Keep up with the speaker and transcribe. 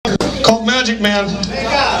called Magic Man,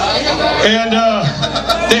 and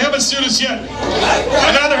they haven't sued us yet.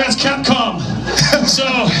 And neither has Capcom. So,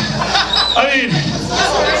 I mean,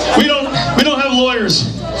 we don't have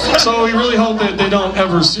lawyers. So we really hope that they don't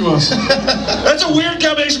ever sue us. That's a weird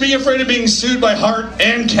combination, being afraid of being sued by Heart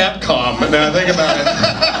and Capcom. Now I think about it.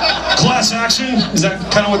 Class action? Is that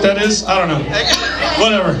kind of what that is? I don't know.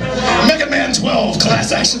 Whatever. Mega Man 12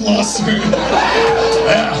 class action lawsuit.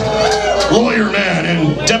 Yeah. Lawyer man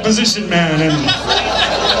and deposition man and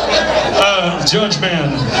judge man.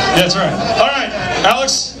 That's right. All right,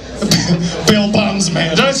 Alex. Bail bonds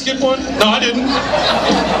man. Did I skip one? No, I didn't.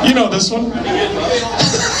 You know this one.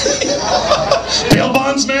 Bail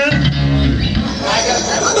bonds man.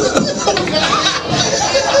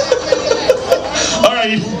 All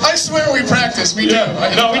right. I swear we practice. We do.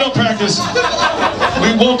 No, we don't practice.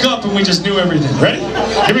 We woke up and we just knew everything. Ready?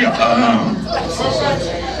 Here we go.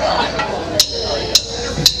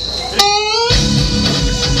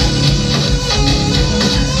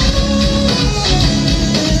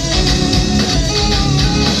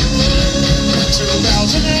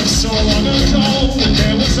 So long ago, when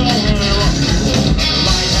there was all wrong.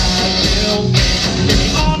 Light had built me in the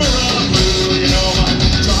armor of blue. You know, my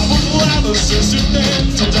job was lab assistant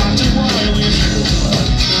then, so Dr. Wiley knew.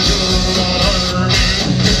 Good army,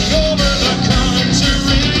 taking over the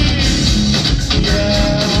country.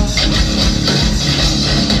 Yeah.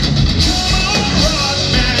 Come on,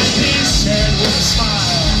 Rockman, he said with a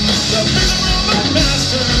smile. The bigger of the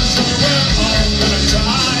masters are where all gonna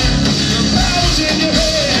die. Your power's in your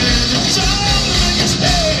head.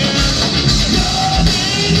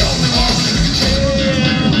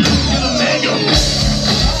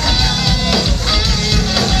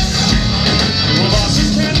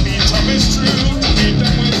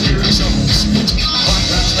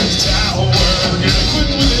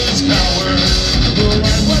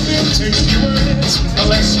 Takes the words, a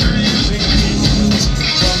less